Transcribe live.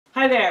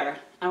Hi there.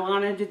 I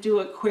wanted to do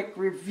a quick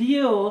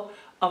review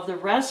of the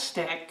Rest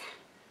Stick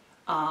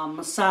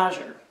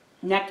massager,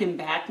 neck and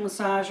back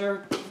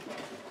massager.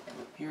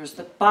 Here's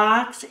the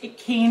box it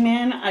came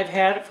in. I've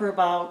had it for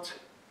about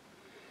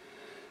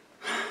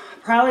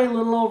probably a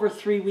little over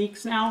 3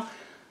 weeks now,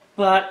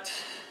 but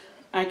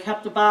I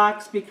kept the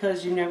box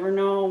because you never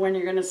know when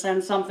you're going to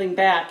send something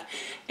back.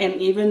 And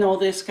even though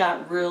this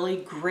got really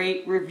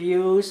great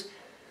reviews,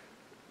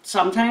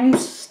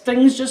 sometimes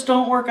things just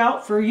don't work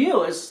out for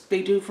you as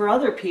they do for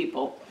other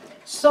people.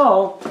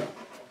 So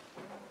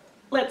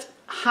let's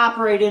hop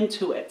right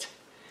into it.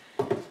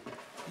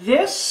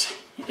 This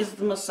is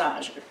the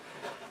massager.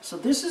 So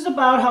this is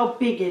about how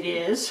big it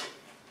is.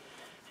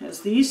 It has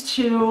these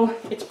two,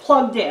 it's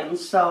plugged in,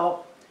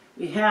 so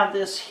we have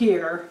this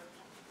here.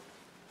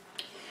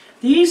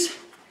 These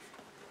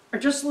are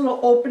just little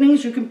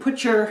openings you can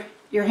put your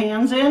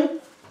hands in.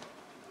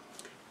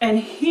 And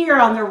here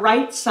on the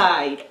right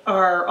side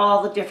are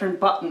all the different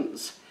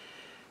buttons.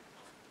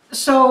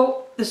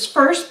 So this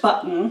first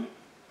button,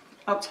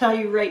 I'll tell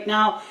you right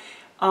now,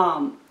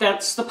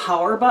 that's the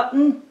power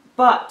button.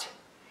 But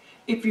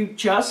if you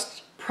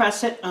just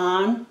press it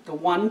on the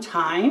one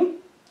time,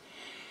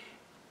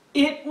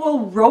 it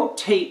will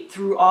rotate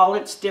through all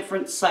its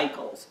different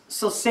cycles.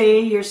 So say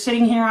you're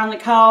sitting here on the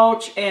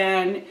couch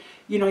and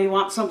you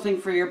want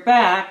something for your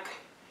back,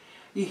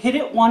 you hit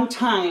it one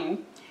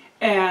time,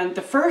 and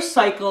the first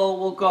cycle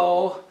will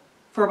go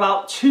for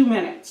about 2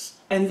 minutes,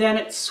 and then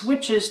it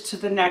switches to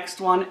the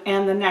next one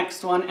and the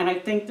next one, and I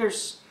think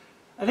there's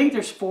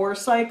 4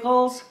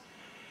 cycles,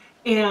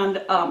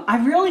 and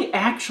I really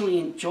actually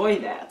enjoy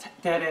that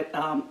it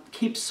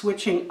keeps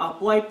switching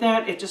up like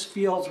that. It just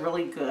feels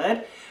really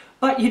good.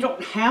 But you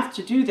don't have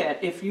to do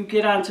that. If you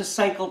get onto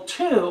cycle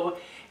 2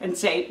 and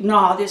say,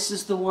 no, this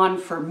is the one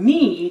for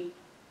me,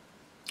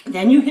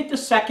 then you hit the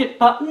second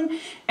button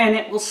and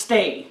it will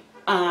stay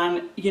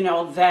on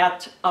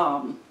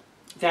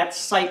that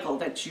cycle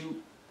that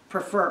you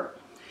prefer.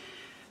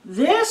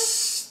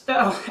 This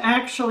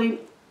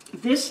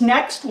this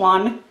next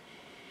one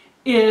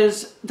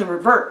is the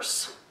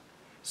reverse.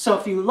 So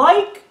if you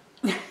like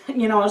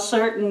a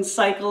certain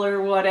cycle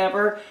or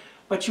whatever,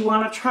 but you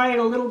want to try it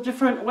a little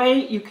different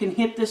way, you can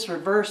hit this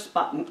reverse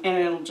button and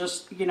it'll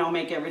just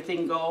make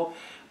everything go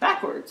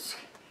backwards.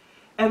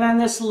 And then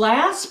this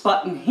last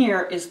button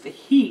here is the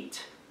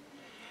heat.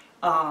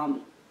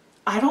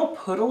 I don't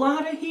put a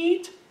lot of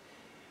heat,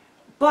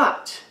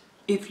 but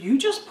if you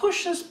just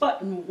push this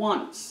button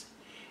once,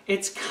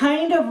 it's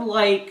kind of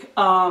like,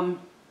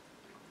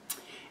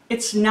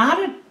 it's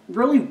not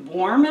really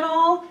warm at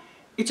all,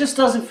 it just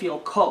doesn't feel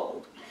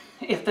cold,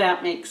 if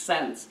that makes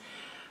sense.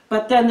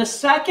 But then the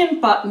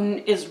second button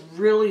is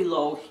really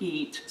low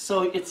heat,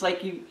 so it's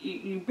like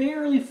you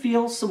barely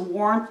feel some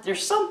warmth.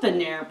 There's something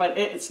there, but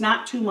it's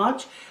not too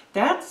much.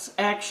 That's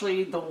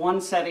actually the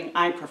one setting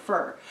I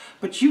prefer.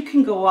 But you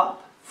can go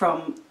up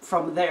from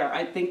there.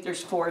 I think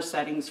there's 4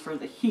 settings for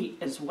the heat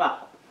as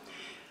well.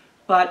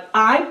 But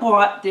I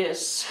bought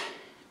this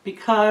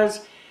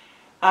because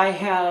I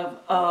have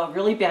a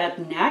really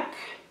bad neck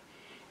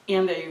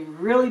and a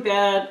really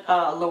bad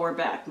lower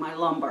back, my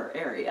lumbar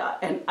area.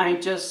 And I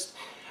just,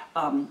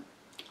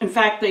 in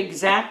fact, the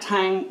exact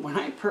time when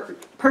I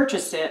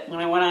purchased it, when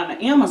I went on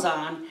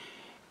Amazon,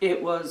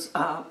 it was,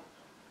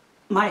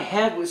 my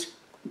head was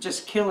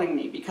just killing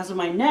me. Because of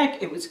my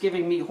neck, it was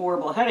giving me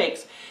horrible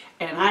headaches.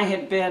 And I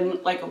had been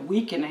like a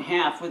week and a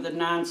half with a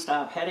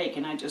non-stop headache,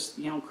 and I just,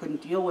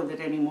 couldn't deal with it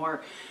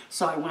anymore.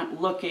 So I went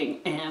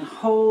looking, and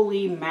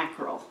holy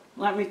mackerel,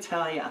 let me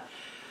tell you.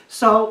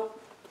 So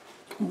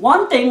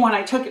one thing, when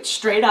I took it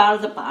straight out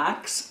of the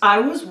box, I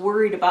was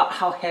worried about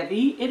how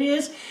heavy it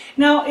is.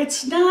 Now,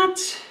 it's not,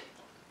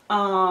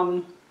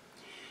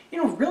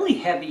 really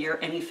heavy or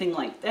anything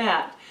like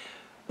that.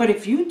 But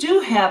if you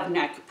do have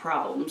neck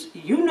problems,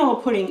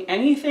 putting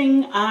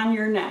anything on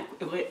your neck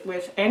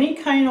with any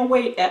kind of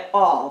weight at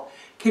all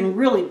can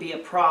really be a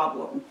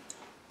problem.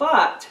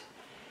 But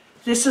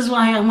this is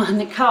why I'm on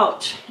the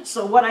couch.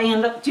 So what I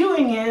end up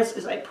doing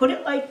is I put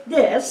it like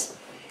this,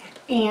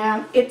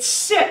 and it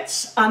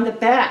sits on the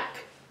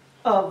back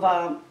of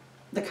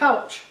the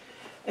couch.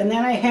 And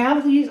then I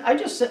have these, I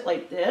just sit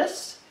like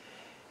this,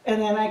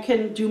 and then I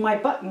can do my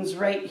buttons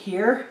right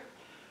here.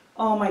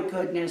 Oh my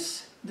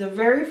goodness. The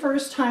very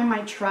first time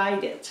I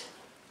tried it,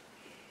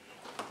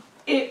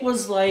 it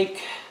was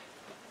like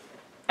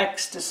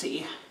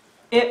ecstasy.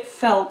 It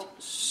felt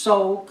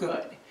so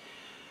good.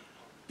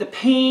 The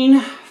pain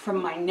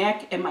from my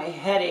neck and my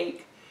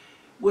headache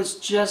was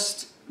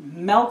just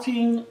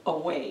melting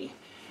away.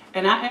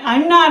 And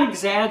I'm not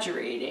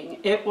exaggerating.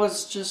 It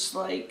was just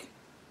like,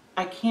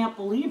 I can't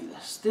believe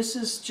this. This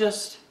is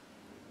just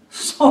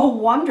so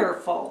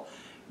wonderful,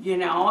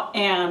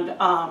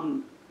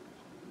 and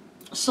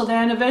so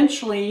then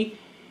eventually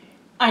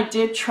I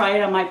did try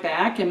it on my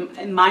back,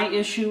 and my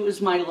issue is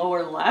my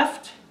lower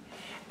left.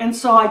 And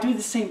so I do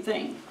the same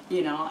thing.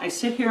 I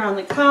sit here on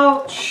the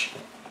couch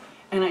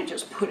and I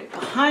just put it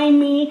behind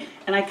me,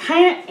 and I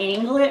kind of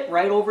angle it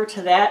right over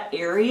to that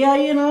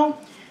area,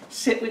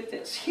 sit with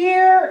this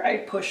here, I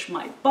push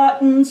my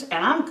buttons,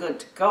 and I'm good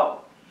to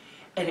go.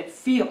 And it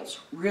feels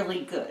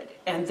really good.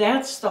 And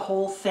that's the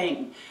whole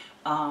thing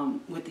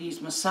with these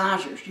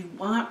massagers. You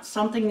want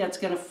something that's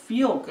going to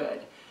feel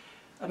good.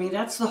 I mean,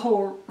 that's the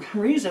whole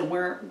reason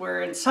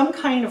we're in some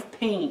kind of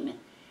pain,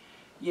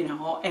 you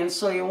know, and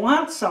so you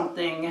want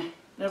something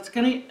that's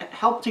going to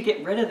help to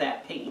get rid of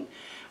that pain.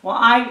 Well,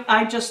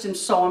 I just am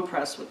so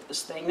impressed with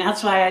this thing.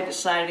 That's why I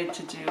decided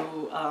to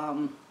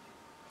do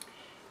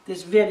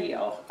this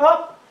video.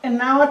 Oh, and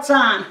now it's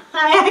on.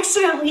 I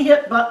accidentally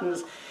hit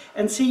buttons.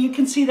 And see, you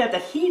can see that the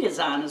heat is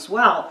on as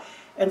well.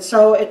 And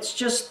so it's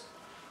just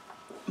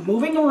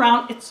moving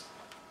around. It's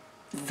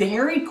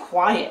very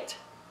quiet.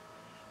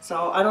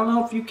 So I don't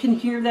know if you can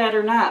hear that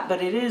or not,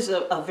 but it is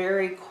a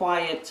very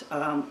quiet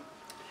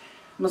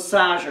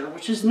massager,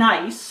 which is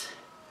nice.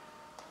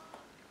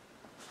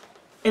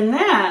 And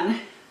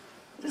then,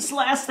 this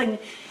last thing,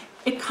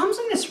 it comes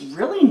in this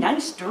really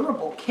nice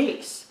durable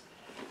case.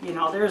 You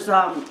know, there's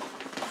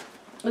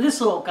this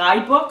little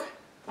guidebook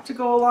to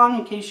go along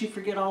in case you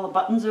forget all the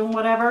buttons and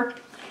whatever.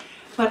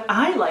 But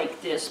I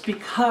like this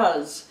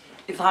because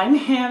if I'm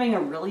having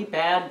a really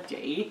bad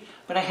day,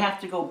 but I have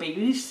to go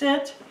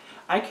babysit,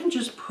 I can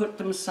just put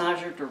the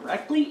massager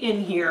directly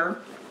in here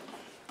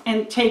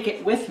and take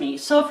it with me.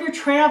 So if you're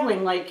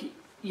traveling, like,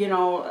 you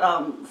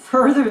know,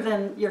 further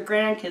than your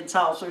grandkid's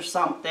house or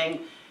something,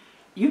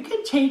 you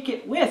can take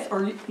it with,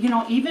 or, you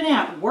know, even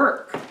at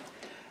work.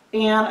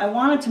 And I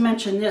wanted to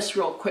mention this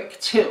real quick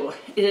too,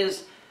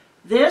 is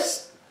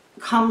this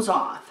comes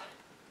off.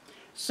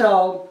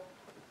 So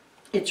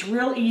it's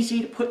real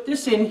easy to put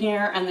this in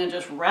here and then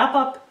just wrap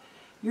up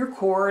your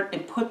cord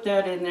and put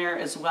that in there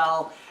as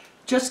well,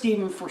 just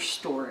even for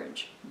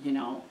storage, you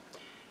know.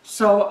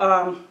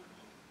 So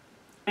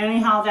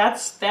anyhow,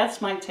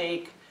 that's my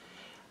take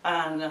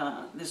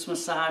on this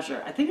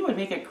massager. I think it would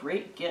make a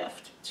great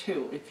gift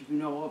too if you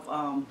know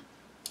of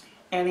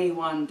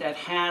anyone that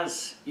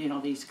has, you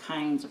know, these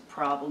kinds of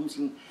problems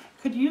and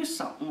could use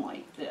something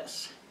like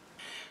this.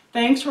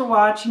 Thanks for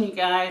watching, you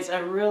guys. I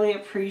really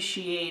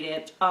appreciate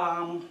it.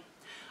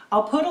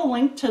 I'll put a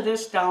link to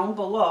this down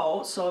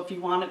below, so if you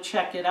want to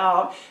check it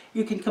out,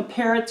 you can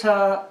compare it to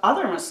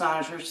other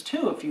massagers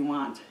too if you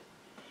want.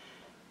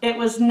 It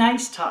was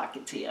nice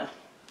talking to you.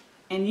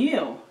 And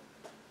you,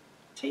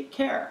 take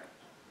care.